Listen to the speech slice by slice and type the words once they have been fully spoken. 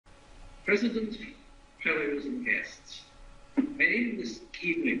President, fellows and guests, my aim this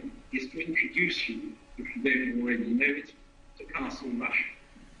evening is to introduce you, if you don't already know it, to Castle Rushen,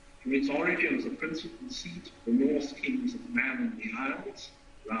 from its origin as a principal seat of the Norse kings of Man in the Isles,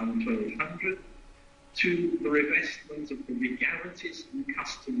 around 1200, to the revestment of the legalities and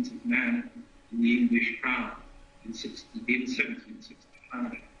customs of man in the English crown in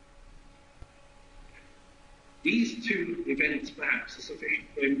 1765. These two events perhaps are sufficient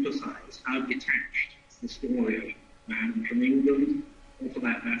to emphasise how detached the story of man from England, or for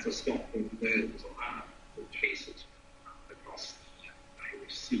that matter Scotland, Wales or Ireland, would face it across the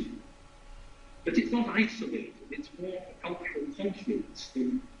Irish Sea. But it's not isolated, it's more a cultural confluence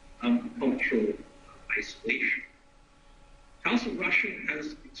than cultural isolation. Castle Rushen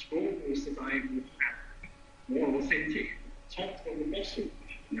has extraordinaries that I would have more authentic, top from the bottom,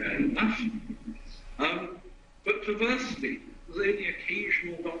 enough. But perversely, there's only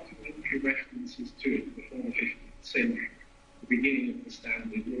occasional documentary references to it before the 15th century, the beginning of the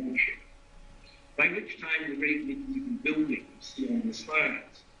standard lordship, by which time the great medieval building you see on the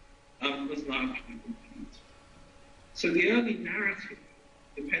slides was largely complete. So the early narrative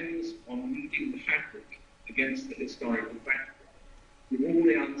depends on reading the fabric against the historical background, with all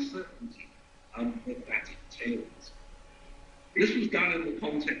the uncertainty that entails. This was done in the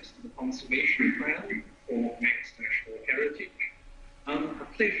context of the conservation plan for Manx National Heritage. A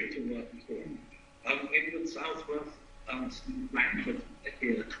pleasure to work with Edward Southworth, Steve Blackford are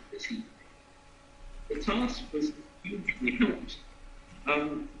here this evening. The task was hugely helped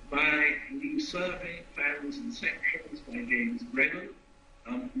by new survey plans and sections by James Brennan,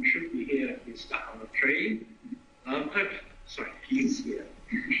 who should be here if he's stuck on a train. He's here.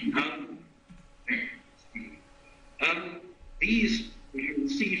 These, as you will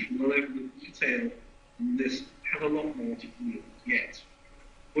see from the level of detail in this, have a lot more to yield yet.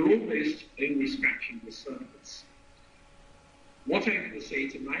 We're almost only scratching the surface. What I'm going to say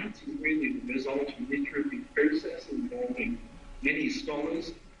tonight is really the result of an iterative process involving many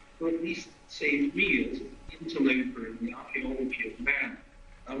scholars who at least saved me as an interloper in the archaeology of man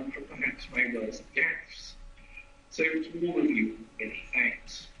from perhaps my worst gaffes. So to all of you, many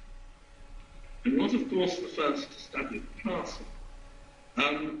thanks. I'm not, of course, the first to study the castle.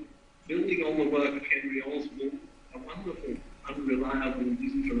 Building on the work of Henry Oswald, a wonderful, unreliable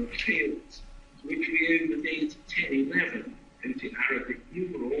weaver of tales, to which we owe the date 1011, quoted Arabic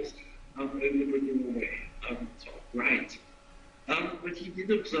numerals, over the doorway, top right. But he did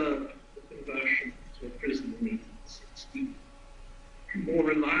observe the conversion to a prison in 1816. More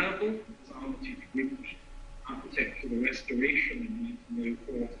reliable was Armitage Ridge, architectural restoration in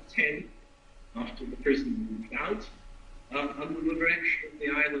 1904 to 10, after the prison moved out, under the direction of the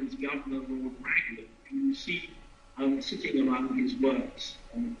island's governor, Lord Raglan, who you see sitting among his works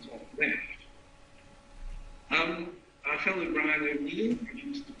on the top left. Our fellow Brian O'Neill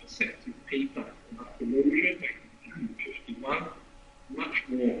produced a perceptive paper on archaeology back in 1951, much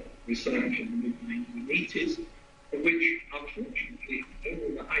more research in the mid-1980s, of which, unfortunately,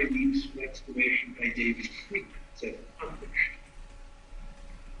 only the highly useful excavation by David Freak was ever published.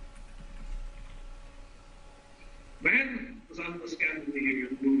 Man was under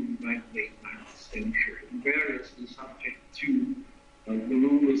Scandinavian rule by the late 9th century, and variously subject to the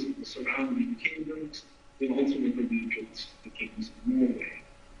rulers of the surrounding kingdoms, the ultimate allegiance to the kings of Norway.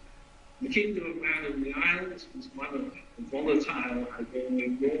 The kingdom of Man in the Isles was one of the volatile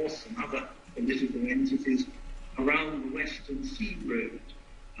Hibernian Norse and other political entities around the Western Sea Road,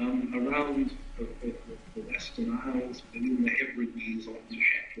 around the Western Isles, within the Hebrides, on the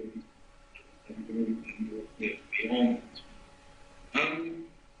Shetland, and beyond.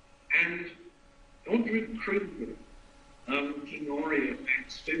 And Godred Croghan, King Ori of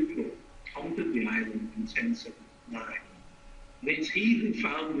Axtopol, conquered the island in 1079. And it's he who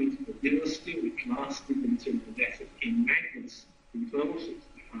founded the dynasty which lasted until the death of King Magnus in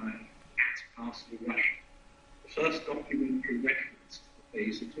 1265 at Castle Rushen, the first documentary reference to the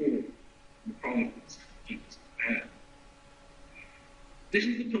place at all in the chronicles of the kings of Man. This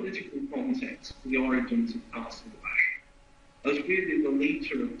is the political context for the origins of Castle Rushen, as really the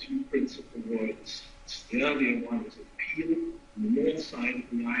later of two principal royal seats. The earlier one is at Peel, on the north side of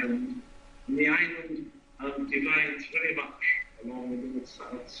the island, and the island divides very much along the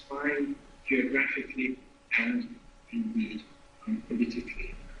north-south spine, geographically and indeed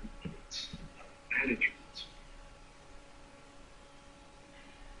politically in its management.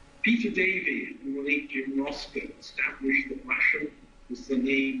 Peter Davy and the late Jim Roscoe established that Rushen was the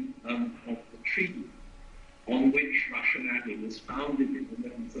name of the treaty on which Rushen Abbey was founded in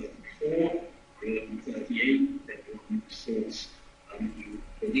 1134 or 1138, depending on which source you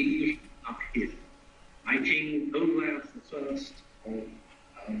believe,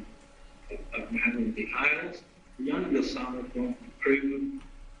 younger son of John Cruden.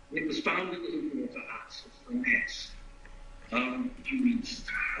 It was founded as a waterhouse of finesse, due east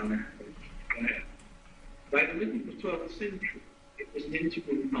by the middle of the 12th century, it was an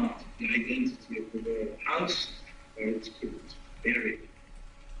integral part of the identity of the royal house, where its court buried.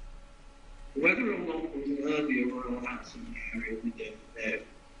 Whether or not there was an earlier royal house in the area, we don't know.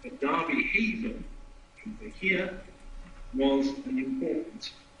 But Derby Haven, over here, was an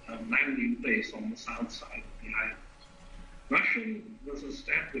important landing place on the south side of the island. Russian was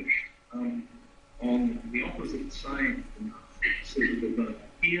established on the opposite side of the Silver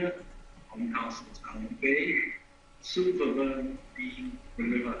here, on Castletown Bay, Silverburn being the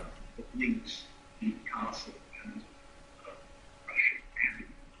river that links the castle and Russian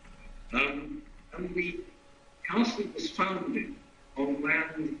Abbey. And the castle was founded on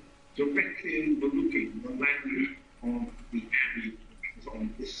land directly overlooking the land of the abbey, which was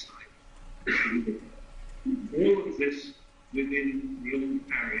on this side of the Silverburn. All of this within the old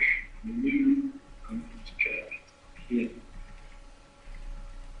parish, the new church here.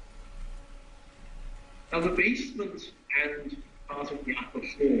 Now, the basement and part of the upper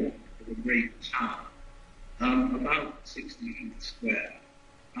floor of the great tower, about 60 feet square,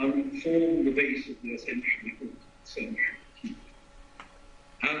 form the base of the essentially 14th century keep.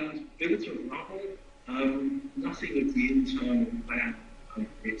 And built of rubble, nothing of the internal plan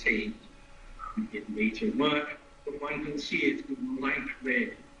retained in later work, but one can see it in light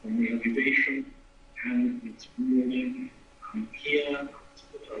red on the elevation, and it's warming here up to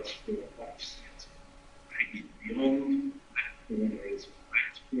the first floor offset. Beyond, that corner is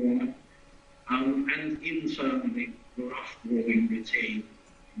that corner, and internally the rough drawing retained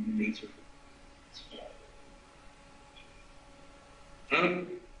in the native spot.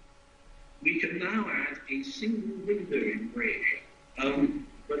 We can now add a single window embrasure,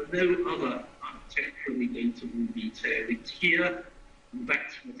 but no other architecturally datable detail. It's here, and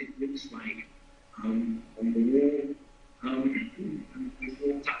that's what it looks like on the wall. And we've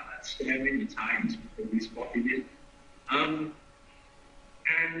walked up that stair many times before we spotted it. And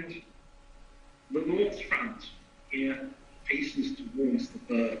the north front here faces towards the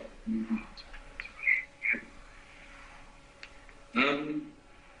bird movement.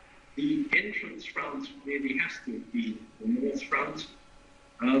 The entrance front really has to have been the north front,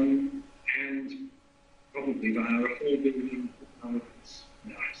 and probably via a four-building nice.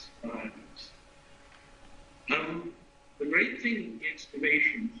 The great thing in the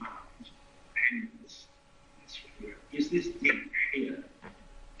excavation found, and this is this ditch here,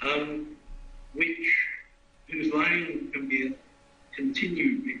 whose line can be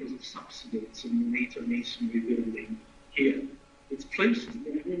continued because of subsidence in the later masonry building here. It's close to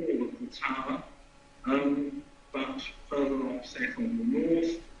the wall of the tower, but further offset on the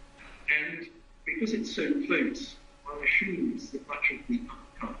north, and because it's so close, one assumes that much of the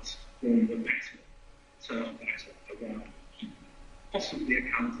upcuts form the batter, turf batter around the keep, possibly a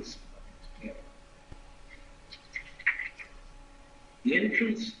counterscarp. The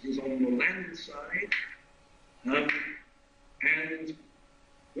entrance is on the land side, and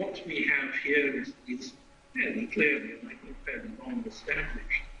what we have here is fairly clearly, and I think fairly long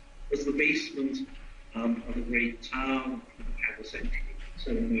established, as the basement of a great town that had essentially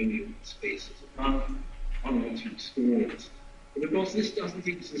ceremonial spaces above, one or two stories. But of course, this doesn't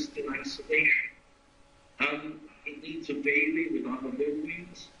exist in isolation. It needs a bailey with other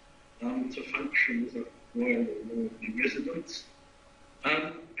buildings to function as a royal or lordly residence.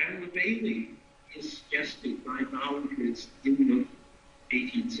 And the bailey is suggested by boundaries in the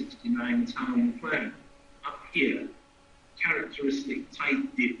 1869 town plan. Up here, characteristic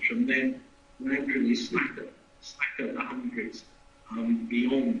tight ditch, and then gradually slacker boundaries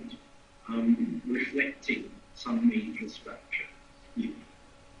beyond, reflecting some major structure here.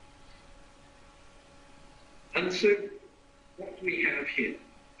 And so, what we have here,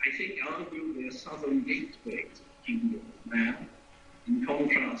 I think arguably a southern gateway to the Kingdom of Man, in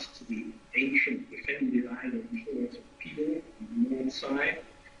contrast to the ancient defended island fort of Peel on the north side,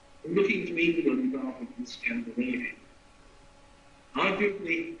 and looking to England rather than Scandinavia.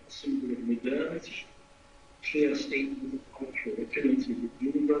 Arguably a symbol of modernity, clear statement of cultural affinity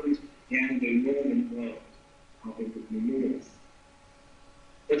with England, the Anglo-Norman world, rather than the north.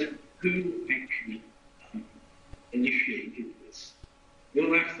 But who actually initiated this?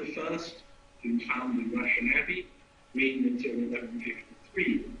 Olaf I, who founded Russian Abbey, reigned until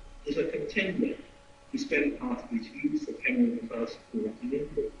 1153, is a contender. He spent part of his youth at Henry I's court in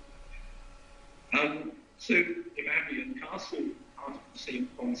England. So, if Abbey and Castle are part of the same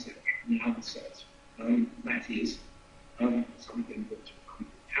concept from the outset, that is something that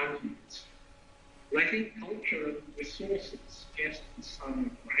countenance. But I think culture and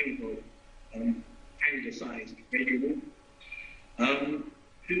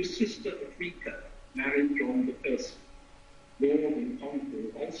whose sister Africa married John the First, Lord and Conqueror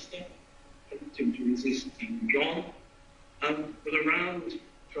of Ulster, attempting to resist King John. But around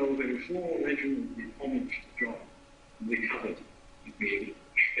 1204, Reginald did homage to John and recovered the English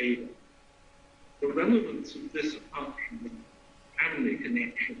favour. The relevance of this, apart from the family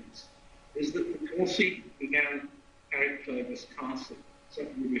connections, is that the Corsey began Carrickfergus Castle,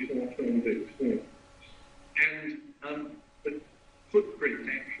 certainly before 1204. And the footprint,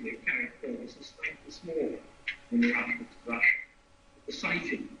 actually, of Carrickfergus is slightly smaller than the Russian to Russia. The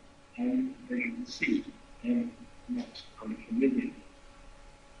siting, as you can see, not unfamiliar.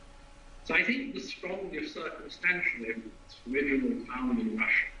 So I think the strongly circumstantial evidence for Reginald found in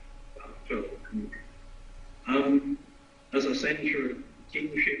Russia about 1200 as a centre of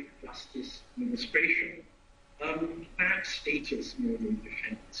kingship, justice, administration, perhaps status more than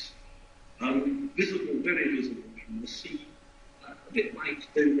defence. Visible, very visible from the sea, a bit like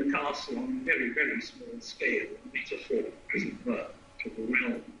the castle on a very, very small scale, a metaphor, as it were, to the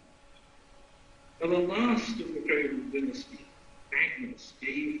realm. Now, the last of the Roman dynasty, Magnus,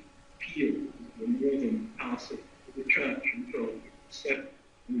 gave appeal to the northern castle to the church in 1207,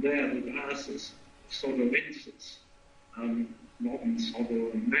 and there the diocese of Sodorensis, modern Sodor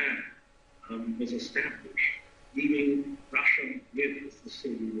and Man, was established, leaving Russia with the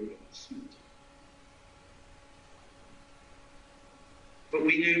silver seat. But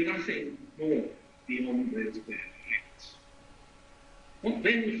we know nothing more beyond those bare facts. What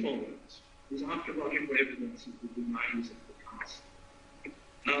then follows is archaeological evidence of the demise of the castle.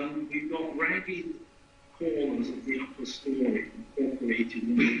 We've got ragged corners of the upper story incorporated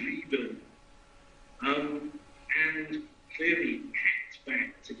in the rebuild, and clearly hacked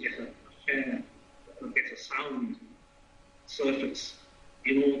back to get a sound surface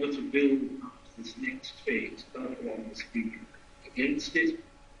in order to build up this next phase. That one was against it,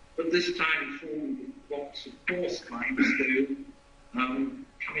 but this time formed with blocks of coarse limestone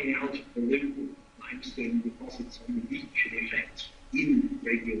coming out of the local limestone deposits on the beach, in effect, in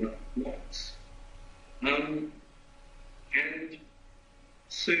regular blocks. And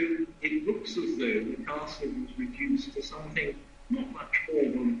so it looks as though the castle was reduced to something not much more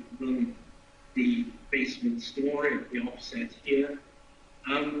than the basement story at the offset here.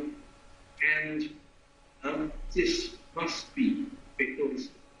 This must be because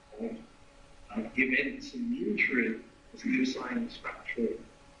of events in the interim as a sign of structural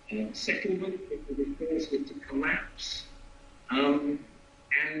settlement that would have caused it to collapse. And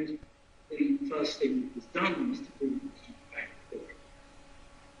the first thing that was done was to build the keep back forward.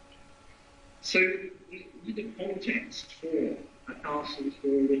 So we need a context for a castle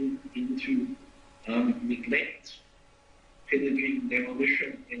falling into neglect, pillaging,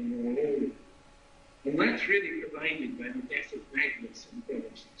 demolition in more order. And that's really provided by the death of Magnus in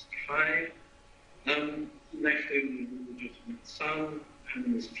 1265. He left only an illegitimate son and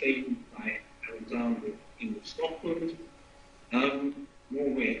was claimed by Alexander, King of Scotland.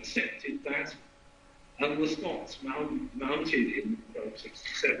 Norway accepted that, and the Scots mounted in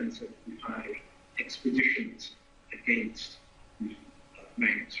 1267-75 expeditions against the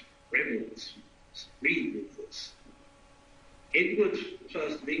Manx rebels who disagreed with this. Edward I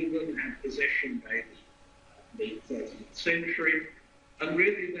of England had possession by the late 13th century, and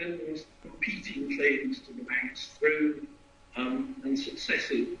really then there was competing claims to the Manx throne and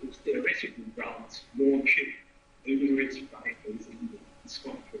successive theoretical grants of lordship over it by both England and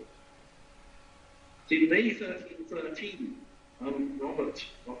Scotland. In May 1313, Robert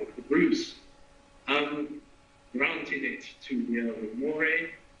the Bruce granted it to the Earl of Moray,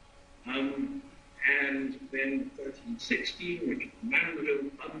 and then 1316, which Mandeville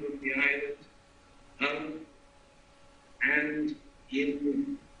plundered the island, and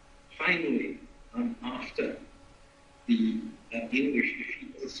finally, after the English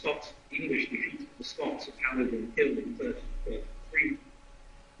defeat of the Scots at Caledon Hill in 1333,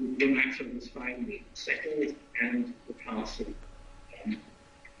 the matter was finally settled, and the castle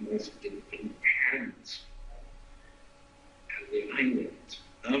was in English hands and the island.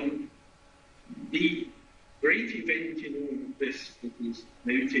 The great event in all of this that is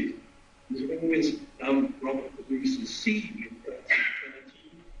noted was always Robert the Bruce's siege in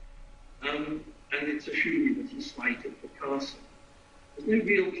 1313, and it's assumed that he slighted the castle. There's no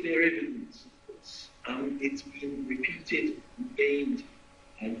real clear evidence of this. It's been repeated and gained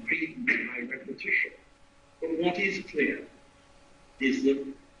and credence by repetition. But what is clear is that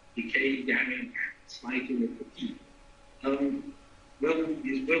decay, damage, slighting of the keep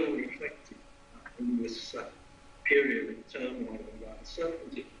is well reflected in this period of turmoil and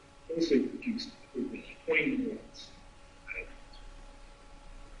uncertainty, also produced many coin wars.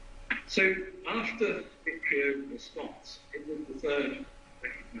 So after victory over the Scots, Edward III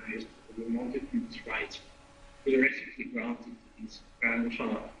recognised that the Montagu's right theoretically granted to his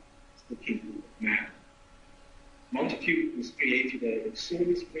grandfather as the King of Man. Montague was created Earl of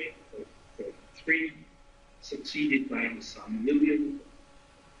Salisbury in 1333, succeeded by his son William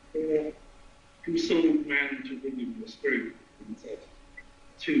IV, who sold Man to William the Scrope in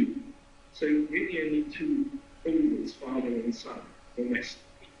 1332. So really only two brothers, father and son, the rest of the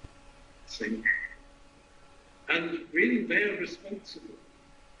century. And really they're responsible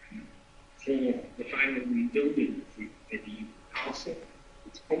for the final rebuilding of the medieval castle.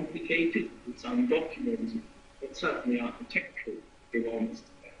 It's complicated, it's undocumented, but certainly architectural belongs to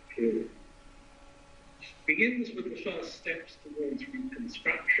that period. It begins with the first steps towards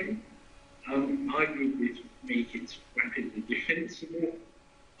reconstruction, arguably to make it rapidly defensible,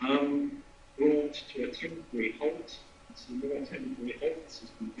 brought to a temporary halt, some more temporary halts as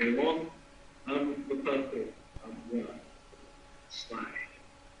we go on, the purple word slide.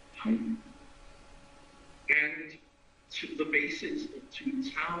 And to the bases of two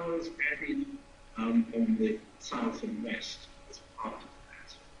towers added on the south and west as part of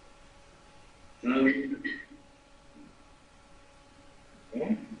that.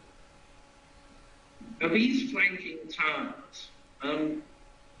 Now these flanking towers,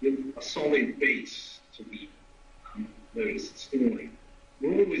 with a solid base to the lowest story,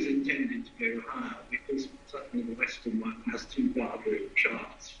 were always intended to go higher because certainly the western one has two guardrail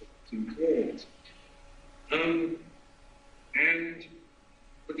shafts for two floors. And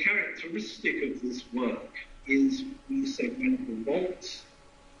the characteristic of this work is these segmental vaults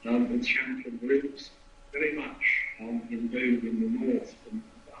with chamfered roofs, very much in vogue in the north from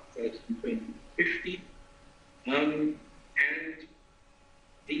about 1350. And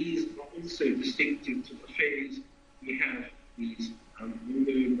these are also distinctive to the phase. We have these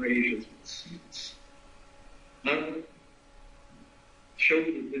window embrasures with seats,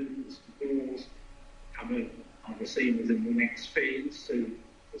 shoulder windows to doors, are the same as in the next phase, so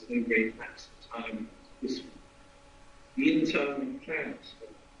there's no great lapse of time. This one. The internal plans.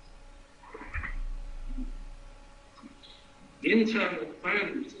 The internal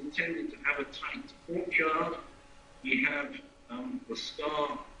plan is intended to have a tight courtyard. We have the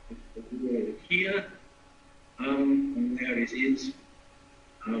scar of the wall here, and there it is.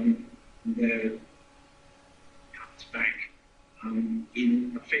 And there it cuts back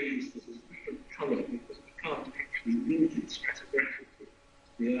in a phase that is a different colour because we can't actually link it stratigraphically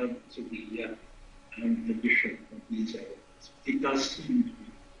to the addition of these elements. It does seem to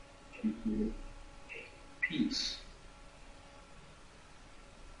be more a piece.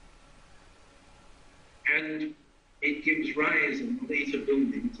 And it gives rise in the later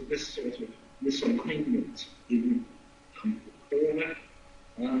building to this sort of misalignment in the corner.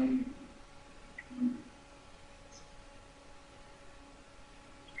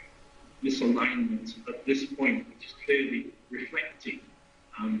 Misalignment at this point, which is clearly reflecting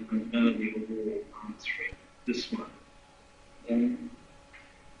an earlier wall answering this one. And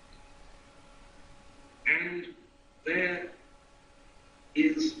there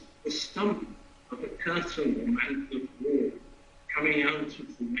is the stump of a curtain or mantle of wall coming out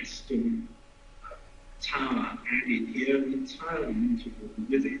of the western tower added here entirely integral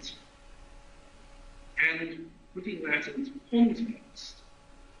with it. And putting that into context,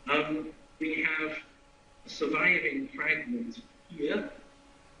 we have a surviving fragment here,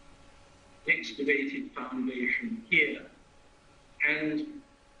 excavated foundation here, and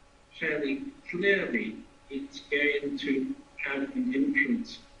fairly clearly it's going to have an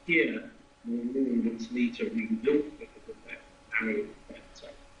entrance here, the wall that's later rebuilt because of that narrow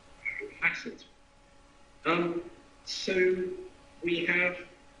facet. So we have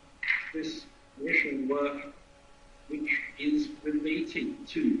this initial work which is related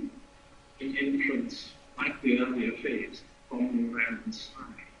to an entrance like the earlier phase from the land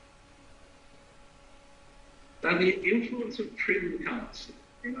side. Now the influence of trim castle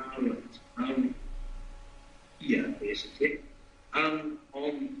in Ireland, here basically, on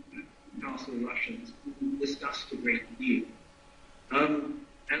castle Russians is discussed a great deal.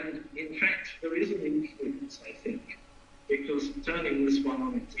 And in fact, there is an influence, I think, because turning this one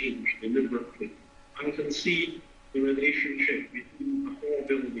on its edge deliberately, one can see the relationship between the whole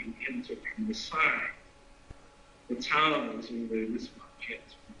building entered from the side. The towers, although this much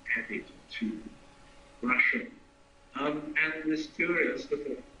yet added to Russia, and this curious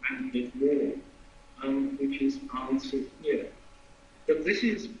little banded wall, which is answered here. But this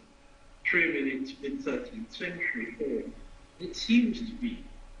is trim in its mid-13th century form. It seems to be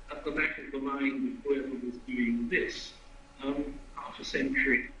at the back of the mind of whoever was doing this, half a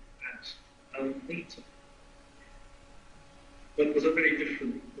century, perhaps later. But it was a very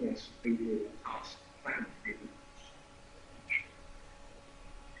different, of course, overall task plan.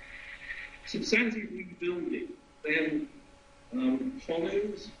 Substantive rebuilding then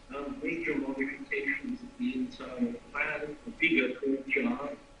follows major modifications of the internal plan, a bigger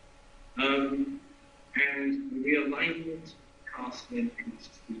courtyard, and the realignment of castle entrance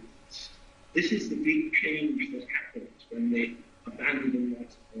to the east. This is the big change that happens when they abandon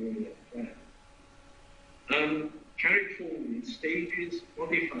that earlier plan. Carried forward in stages,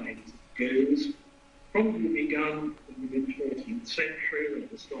 modified as it goes, probably begun in the mid-14th century when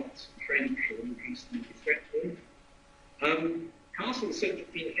the Scots and French were increasingly threatened. Castles said to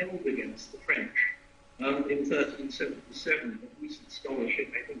have been held against the French in 1377, but recent scholarship,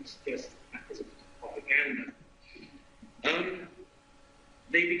 I think, suggests that was a bit of propaganda.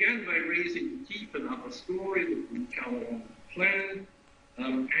 They began by raising the keep and upper story that we cover on the plan,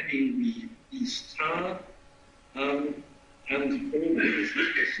 adding the east tower, and all this is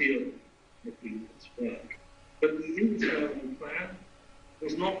foreseeable looking at its work. But the internal plan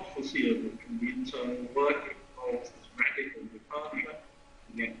was not foreseeable from the internal work. It involves this radical departure,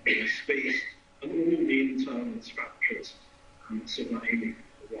 the extra space, and all the internal structures surviving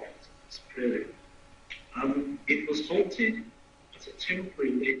the walls of this period. It was halted as a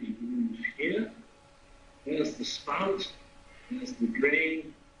temporary levee roof here. There's the spout, there's the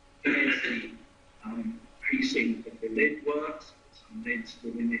drain, there's the precinct of the lead works, some lead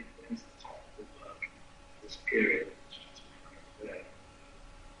still in it, there's the top of the work of this period. There.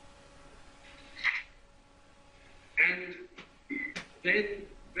 And then,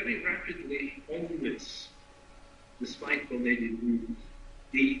 very rapidly on this, despite the leaded roof,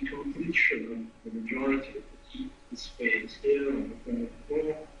 the completion of the majority of the keep is phase here on the third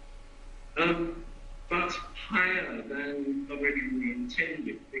floor, but higher than originally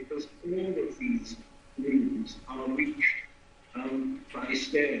intended, because all of these rooms are reached by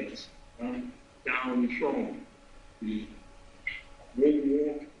stairs down from the wall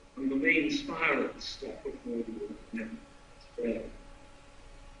walk, and the main spirals stop before the level as well.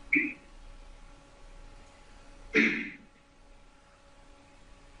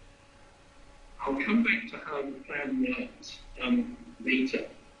 I'll come back to how the plan works later.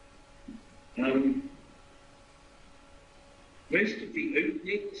 Most of the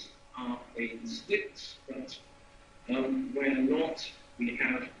openings are plain sticks, but where not, we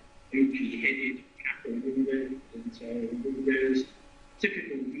have oaky-headed capital window, internal windows,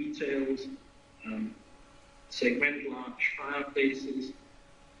 typical details, segmental arch fireplaces,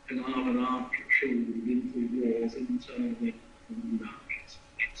 Carnarvon arch shielded into walls internally, and arches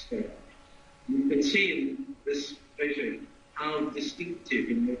externally. You can see in this photo how distinctive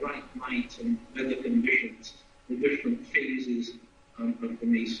in the right light and weather conditions the different phases of the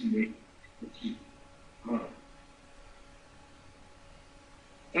masonry of the keep are.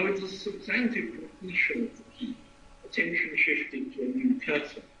 Now, with the substantive completion of the keep, attention shifted to a new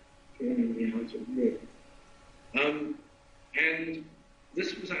curtain forming the outer wall. And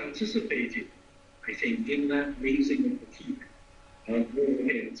this was anticipated, I think, in that raising of the keep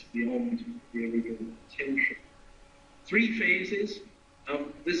warheads beyond the original intention. 3 phases.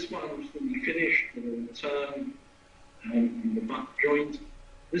 This one fully finished with a return in the butt joint.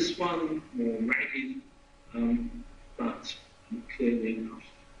 This one more ragged, but clearly enough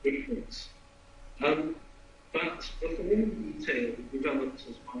difference. But the form detail develops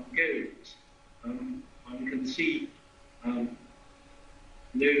as one goes. One can see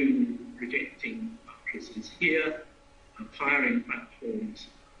no projecting buttresses here, firing platforms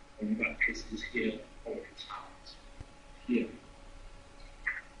on buttresses here, on towers here.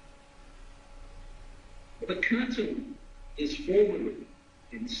 The curtain is formally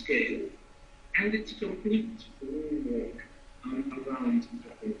in scale, and it's complete for all work around the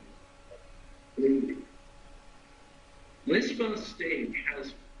whole building. This first stage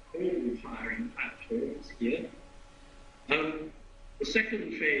has all firing platforms here. The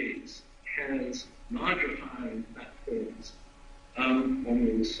second phase has larger firing platforms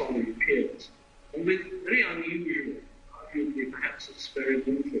on the solid piers, and with very unusual, arguably perhaps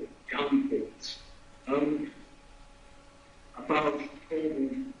experimental gun ports above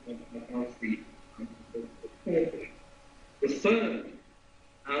the portal. The third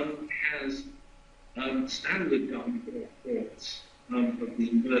has standard gun ports of the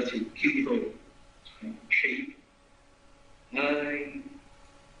inverted keyhole shape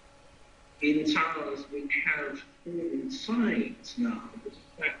in towers which have forward sides now, with a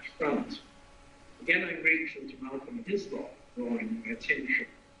flat front. Again, I'm grateful to Malcolm Hislop drawing my attention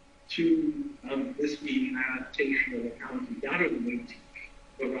to this being an adaptation of a County Durham motif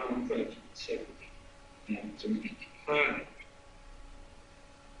around 1370 to 95.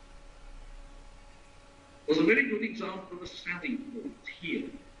 There's a very good example of a sally port here,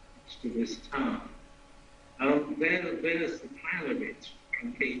 next to this tower. There's the plan of it,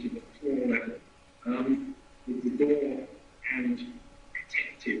 truncated at floor level, with the door and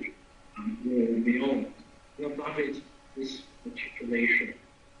protective wall beyond. And above it, this articulation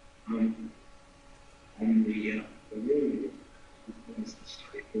on the wall, as the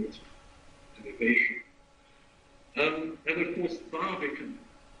sally port elevation. And of course, the barbican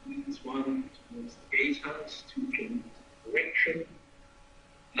leads one towards the gatehouse, 2 kilometers direction.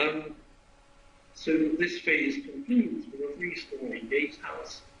 So this phase concludes with a 3-story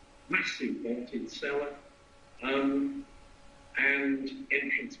gatehouse, massive vaulted cellar, and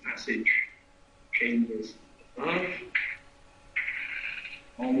entrance passage chambers above.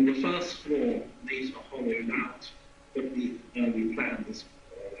 On the first floor, these are hollowed out, but the early plan is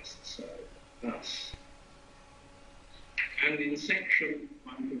more or less the same, thus. And in section,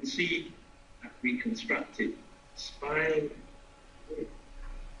 one can see that reconstructed spine.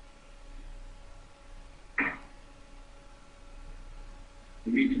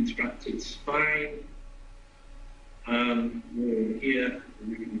 The reconstructed spine, wall here,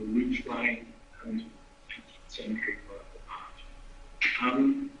 the ridge line, and 19th century work of art.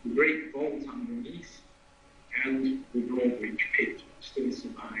 The great vault underneath, and the drawbridge pit still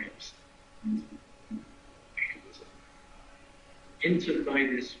survives. And entered by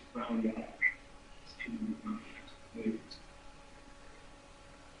this round arch,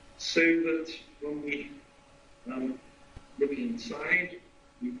 so that when we look inside,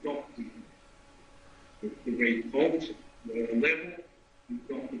 we've got the great vault, lower level, we've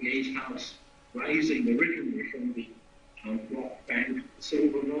got the gatehouse rising originally from the rock bank of the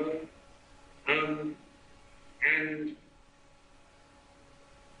Silver Mine, and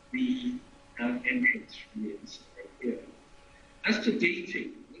the entrance from the inside here. As to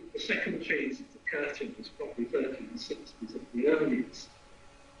dating, the second phase of the curtain was probably 1360s at the earliest,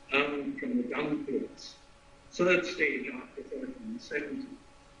 from the gun ports. Third stage after 1370,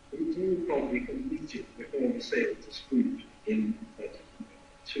 it was all probably completed before the sale to Scrooge in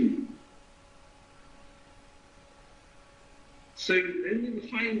 1392. So then in the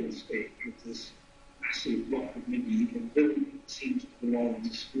final stage of this massive block of medieval building seems to belong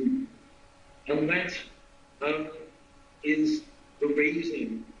to Scrooge, and that is the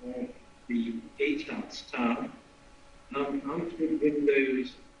raising of the gatehouse tower out with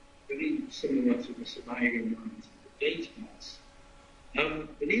windows very similar to the surviving ones of the gatehouse.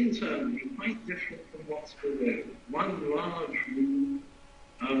 But internally quite different from what's below. One large room,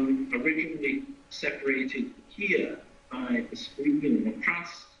 originally separated here by a screen or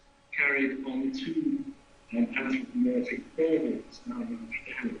truss, carried on 2 anthropomorphic portals, now much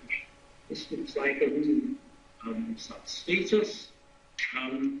damaged. This looks like a room of some status,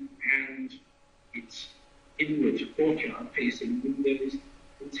 and its inward courtyard facing windows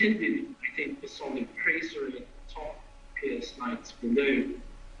intended, I think, for solid tracery at the top, pierced lights below.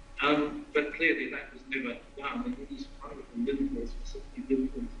 But clearly that was never done, and these wonderful lintels were simply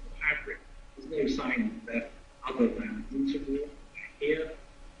built into the fabric. There's no sign of that other than interval here.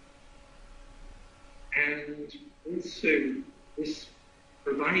 And also, this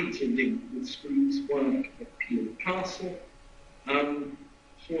provides a link with Scrooge's work at Peel Castle,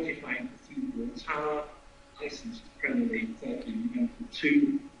 fortified cathedral tower, licensed to Prenelate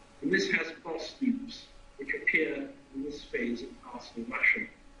 1392, and this has cross loops which appear in this phase of Castle Russia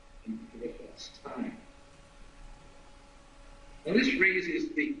for the first time. Now this raises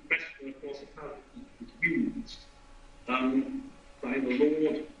the question, of course, of how it was used by the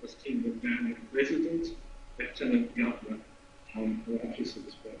Lord as King of Manor resident, Lieutenant Governor, or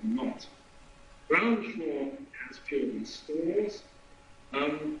officers were not. Ground floor has purely stores.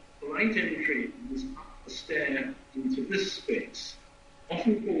 The light entry is up the stair into this space,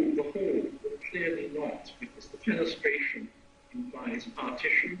 often called the hall, but clearly not, because the fenestration implies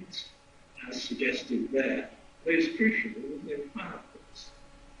partitions, as suggested there. Most crucially, there's no fireplace.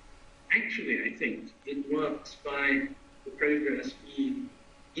 Actually, I think it works by the progress being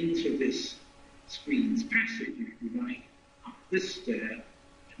into this screen's passage, if you like, up this stair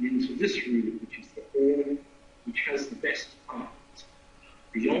and into this room, which is the hall, which has the best part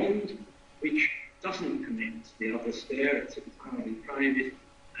beyond, which doesn't connect to the other stair, it's entirely private,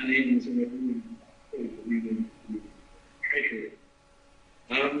 and ends in a room called the room of treasury.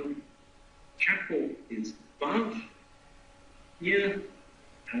 Chapel is above here,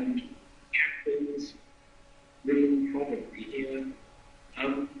 and chaplain's room probably here.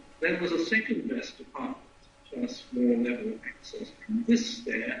 Then there's a second best apartment, plus floor level access from this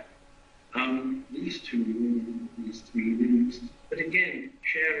stair, these two rooms, these three rooms, but again,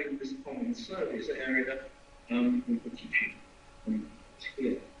 sharing this common service area with the teaching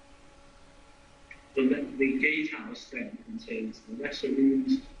here. The gatehouse then contains the lesser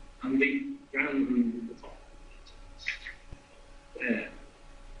rooms and the ground room at the top there.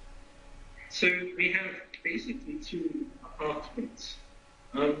 So we have basically two apartments,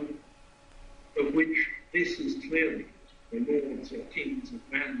 of which this is clearly the lords or kings of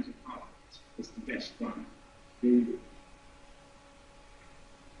man's apartment is the best one.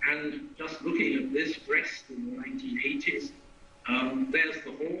 And just looking at this dressed in the 1980s, there's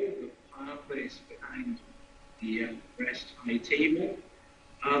the hall, the fireplace behind the rest high table.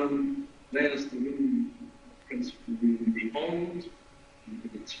 There's the room, the principal room beyond,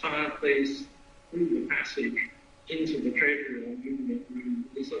 with its fireplace, through the passage into the treasury or movement room,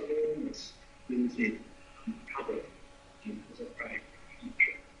 this enormous built-in cupboard as a private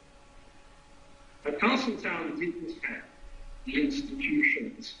feature. But Castletown didn't have the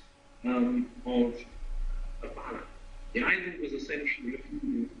institutions of a borough. The island was essentially a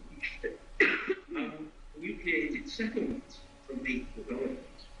feudal fiefdom, nucleated settlements from late development.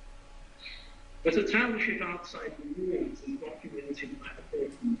 But a township outside the walls is documented by the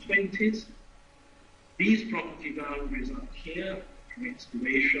 1420s. These property boundaries up here from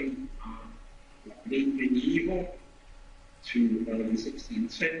excavation are late medieval to the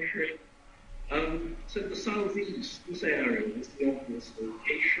 16th century. So the southeast, this area is the obvious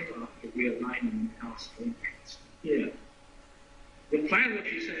location after realigning the castle entrance here. The plan of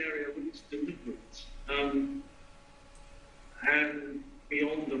this area was deliberate, and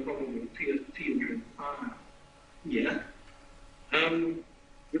beyond the probable field and fire here,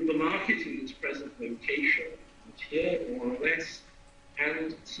 with the market in its present location, here more or less,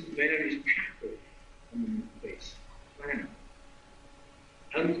 and St. Mary's Chapel on the place plan.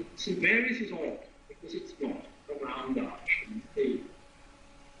 And St. Mary's is odd because it's got a round arch in the theme.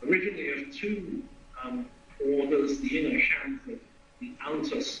 Originally of two orders, the inner chamfer, the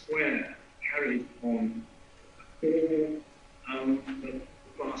outer square, carried on a core, but the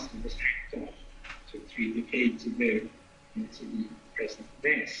plaster was hacked off to 3 decades ago into the present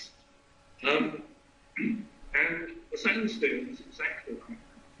mess. And the sandstone is exactly like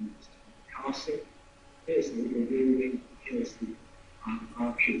that used in the castle. Here's the little building, here's the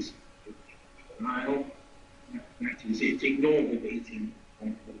arches of the Nile. That is it. Ignore the dating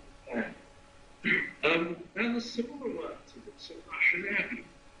on the plan. Now there's similar work to the St. Russian Abbey.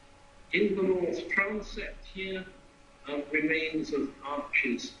 In the north transept here, remains of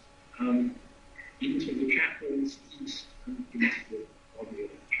arches into the chapels east and into the body of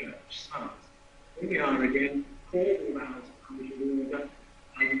the church south. Here we are again, called out under order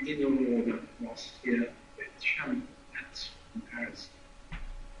and inner order lost here with Shannon. That's comparison.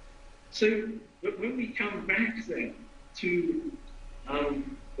 So, but when we come back then to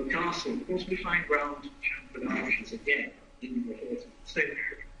the castle, of course we find round chamfered arches again in the 14th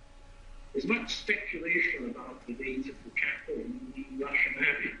century. There's much speculation about the date of the chapel in the Russian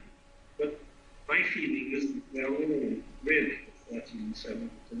Abbey, but my feeling is that they're all really 1370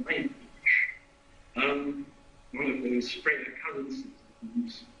 to 90-ish. One of those spread occurrences that we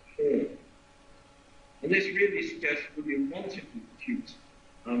used before. And this really suggests William wanted to compute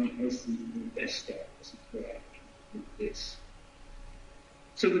as the investor, as it were, with this.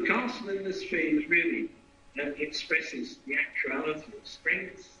 So the castle in this phase really expresses the actuality of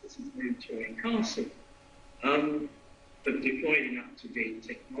strength. This is no toy castle, but deploying up-to-date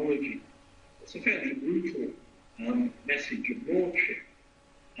technology. It's a fairly brutal message of lordship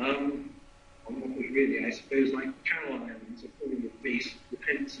on what was really, I suppose, like the Channel Islands, a form of base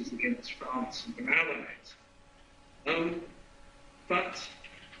defences against France and their allies. But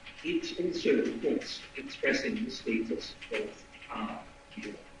it's also, of course, expressing the status of power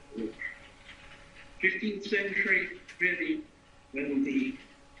beyond the war. 15th century, really, when the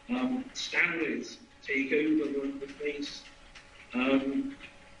Stanleys take over the place, in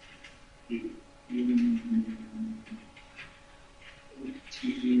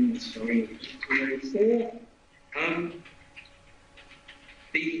 1804,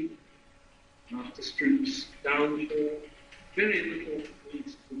 after Stroop's downfall, very little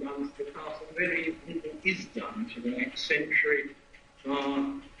needs to be done to the castle, very little is done for the next century.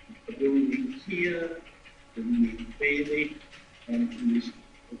 The building here, the new Bailey, whose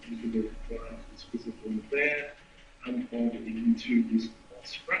is visible there, and on into these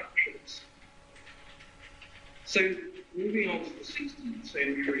structures. So, moving on to the 16th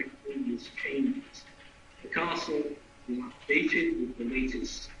century, all these changes. The castle was updated with the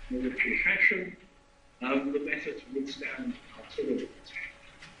latest military fashion. the better to withstand artillery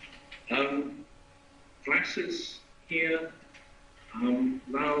attack. Glasses here,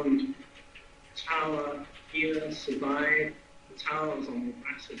 round tower here survive. The towers on the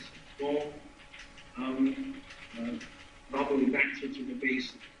glasses gone, rather battered to the base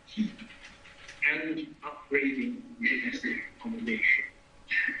of the keep, and upgrading domestic accommodation.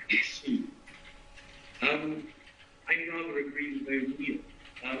 I rather agree with O'Neill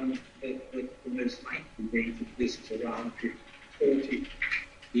that the most likely date of this is around 1540.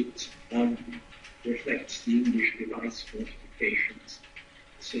 It reflects the English device fortifications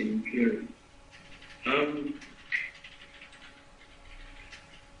the same period.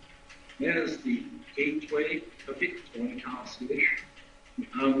 There's the gateway, a bit on castle-ish,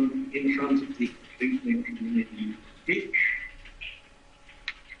 in front of the opening to the medieval ditch.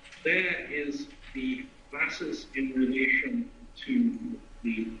 There is the glasses in relation to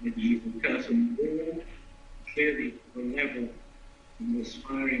the medieval curtain wall. Clearly, the level from this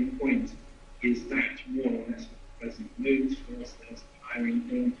firing point is that more or less of the present note. First, there's the firing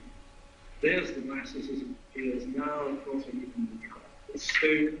point. There's the glasses as it appears now, of course, everything is covered with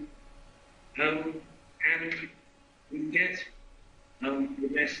stone. And we get the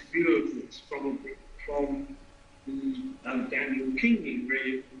best view of this probably from the Daniel King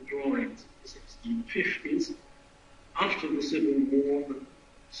engraved drawings of the 1650s. After the Civil War, but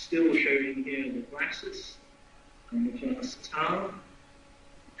still showing here the glasses and the first tower,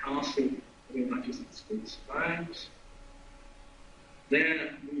 the castle, very much as it still survives.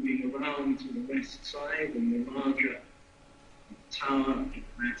 There, moving around to the west side, and the larger tower at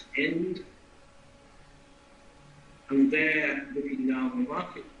that end. And there, looking down the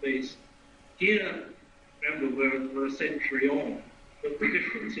marketplace, here, remember, we're a century on, but the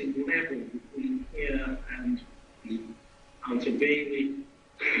difference in level between here and the outer bailey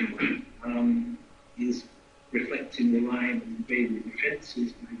is reflecting the line of the bailey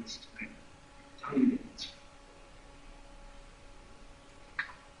defences by this time. Tangent.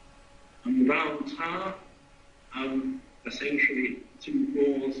 And the round tower, essentially 2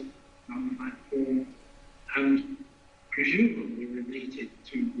 floors on the platform, and presumably related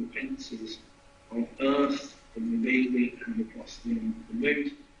to the fences of earth from the bailey and across the end of the moat.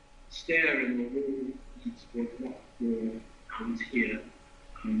 Stair in the wall leads to a block wall out here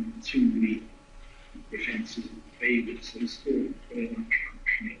to the defences of the bailey, so still very much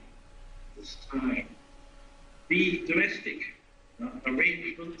functioning at this time. The domestic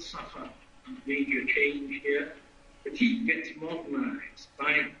arrangements suffer a major change here. The keep gets modernised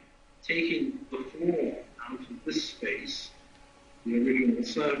by taking the floor out of this space, the original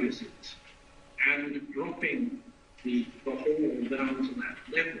services, and dropping the hall down to that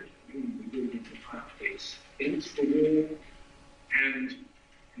level, the building the fireplace against the wall and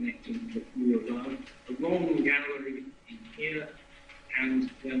connecting to the floor above. A long gallery in here, and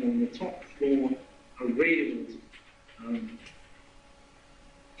then on the top floor, a railed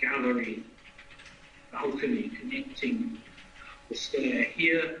gallery balcony connecting the stair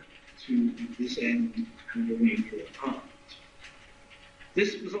here to this end and the major apartment.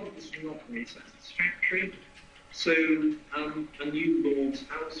 This was obviously not very satisfactory, so a new lord's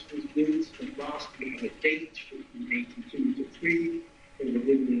house was built, and lastly had a date, 1582 to 3, for the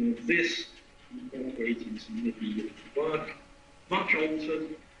building of this, incorporating some medieval work. Much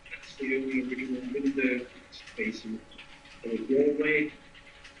altered, that's the only original window, it's facing the doorway.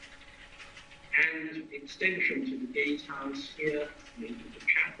 And extension to the gatehouse here, into the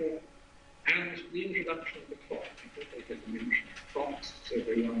chapel, and the introduction of the clock. I think I could mention clocks, so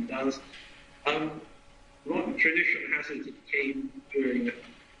everyone does. Modern tradition has it, it came during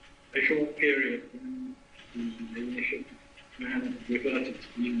a short period when the initial man reverted to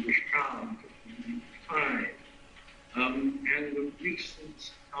the English crown in 1595. And the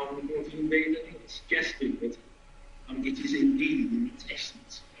recent 14 days, I think, suggested that it is indeed in its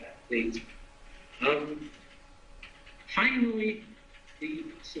essence that date. Finally, the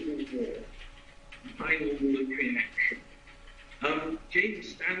Civil War, the final military action. James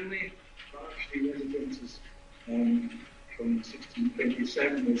Stanley, largely residences from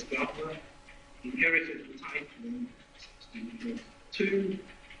 1627 as governor, inherited the title in 1642.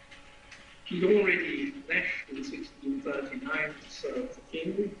 He'd already left in 1639 to serve the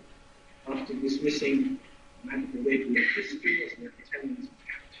king after dismissing a man called Edward History as lieutenant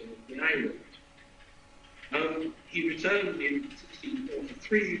captain of the island. He returned in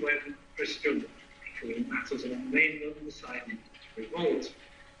 1643 when Christian, actually matters on the mainland, decided to revolt.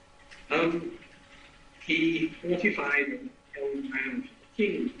 He fortified and held land for the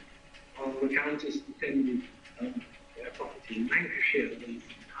king, while the countess defended their property in Lancashire, the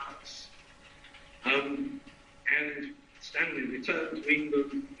House. And Stanley returned to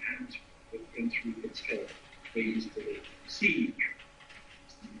England and went through its help raised the siege.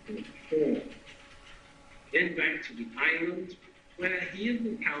 Then back to the island, where he and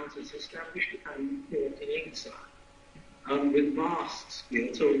the Countess established a kind of court in exile, with masks, we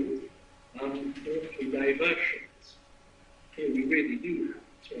are told, for diversions. Here we really do have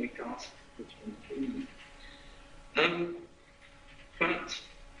a toy castle for the kingdom. But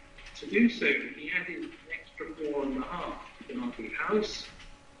to do so, he added an extra 4.5 to Derby House,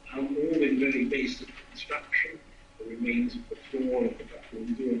 all in very basic construction. The remains of the floor of the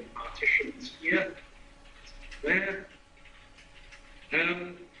enduring partitions here, there,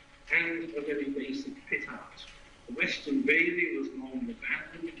 and a very basic fit-out. The western bailey was long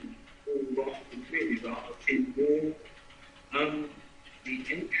abandoned and walled off with really rather thin wall. The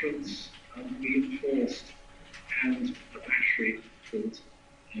entrance reinforced and a battery built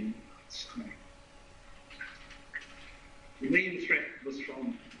outside. The main threat was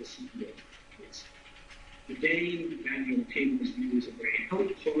from the seaboard. Again, Daniel King's views are very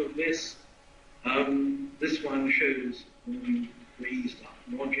helpful of this. This one shows raised up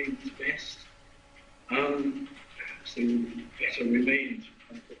lodgings best. Perhaps they would better remain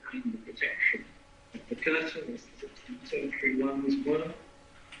behind the protection of the curtain as the 16th century ones were.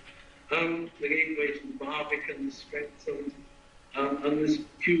 The gateway to the Barbican strengthened, and this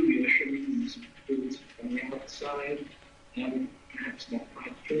peculiar chemise built on the outside, perhaps not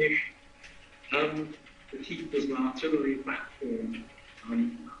quite finished. The keep was an artillery platform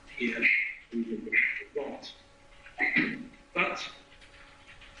up here over the rot. But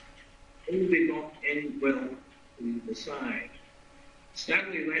all did not end well on either side.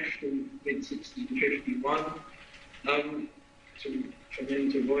 Stanley left in mid-1651 to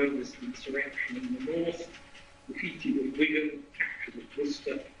foment a royalist insurrection in the north, defeated at Wigan, captured at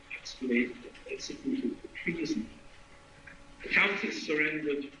Worcester, executed for treason. The Countess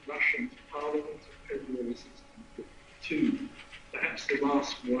surrendered Russian to Parliament in February 1652, perhaps the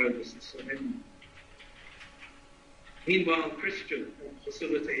last royalist surrender. Meanwhile, Christian had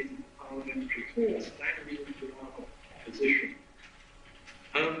facilitated the parliamentary force landing into our opposition.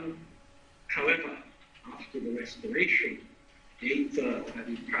 However, after the Restoration, the Eighth Earl had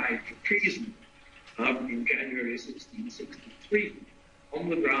been tried for treason in January 1663 on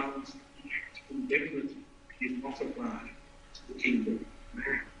the grounds that the Act of Indemnity did not apply to the kingdom of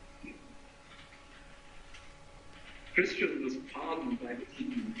man. Christian was pardoned by the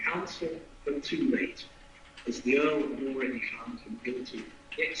Kingdom Council, but too late, as the Earl had already found him guilty and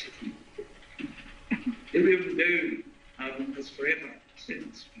executed him. William Doe has forever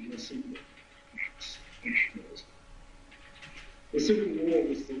since been a symbol of nationalism. The Civil War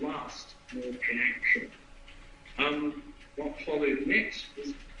was the last military action. What followed next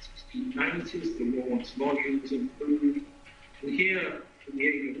was the 1690s, the Lord's lodgings improved, and here, in the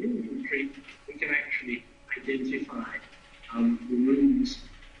area of infantry, we can actually identify the rooms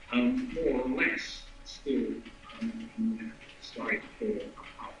more or less still in their historic form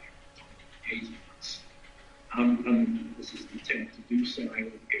of agents. This is the attempt to do so. I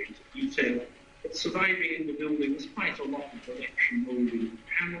won't go into detail. But surviving in the building is quite a lot of election molding and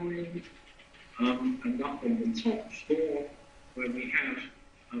panelling. And up on the top floor, where we have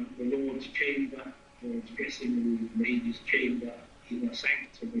the Lord's chamber, Lord's dressing room, ladies' chamber, inner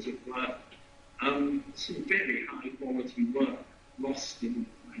sanctum, as it were. Some very high quality work lost in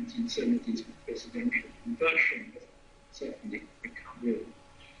the 1970s with presidential conversion, but certainly recovered.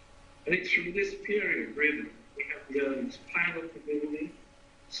 And it's from this period, really, we have the earliest plan of the building,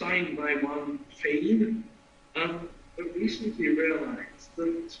 signed by one Fane, but recently realized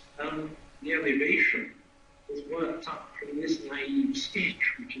that the elevation was worked up from this naive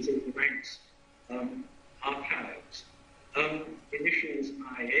sketch, which is in the Banks archives. Initials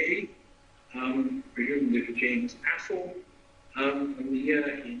IA, presumably for James Athol, and the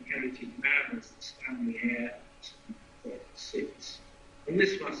year he inherited man as the Stanley heir, 1736. And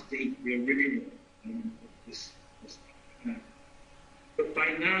this must date the original of this plan. But by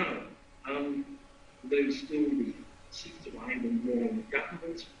now, though still the seat of island law and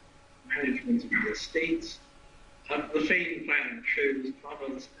government, management of the estates, the Fane plan shows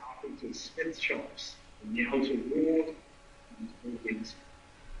plumbers, carpenters, smith shops in the outer ward, and buildings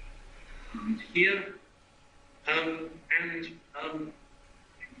here, and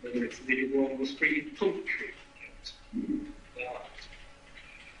whether it's living on the street, poultry,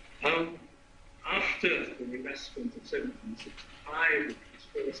 after the reinvestment of 1765, which was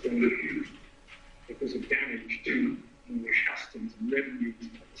first underused because of damage to English customs and revenues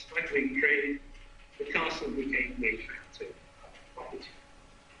by the smuggling trade, the castle became de facto property.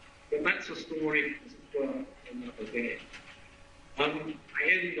 But that's a story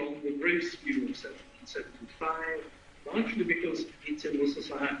end on the gross view of 1775, largely because it's in the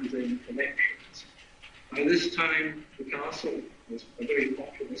Society's own collections. By this time, the castle was a very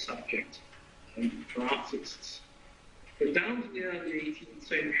popular subject for artists. But down to the early 18th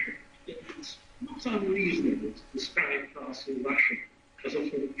century, it's not unreasonable to describe Castle Rushen as a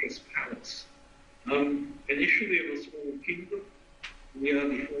fortress palace. Initially a small kingdom, in the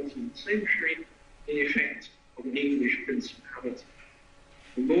early 14th century, in effect of an English principality.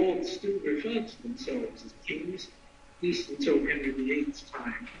 The lords still referred to themselves as kings, at least until Henry VIII's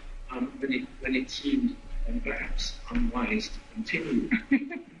time, when it seemed perhaps unwise to continue.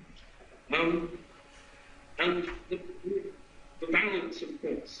 And the balance, of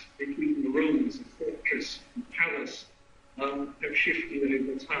course, between the roles of fortress and palace have shifted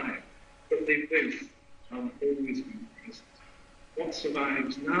over time, but they've both always been present. What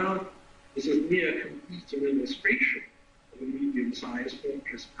survives now is as near complete an illustration of a medium-sized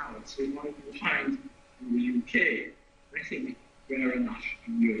fortress palace as one can find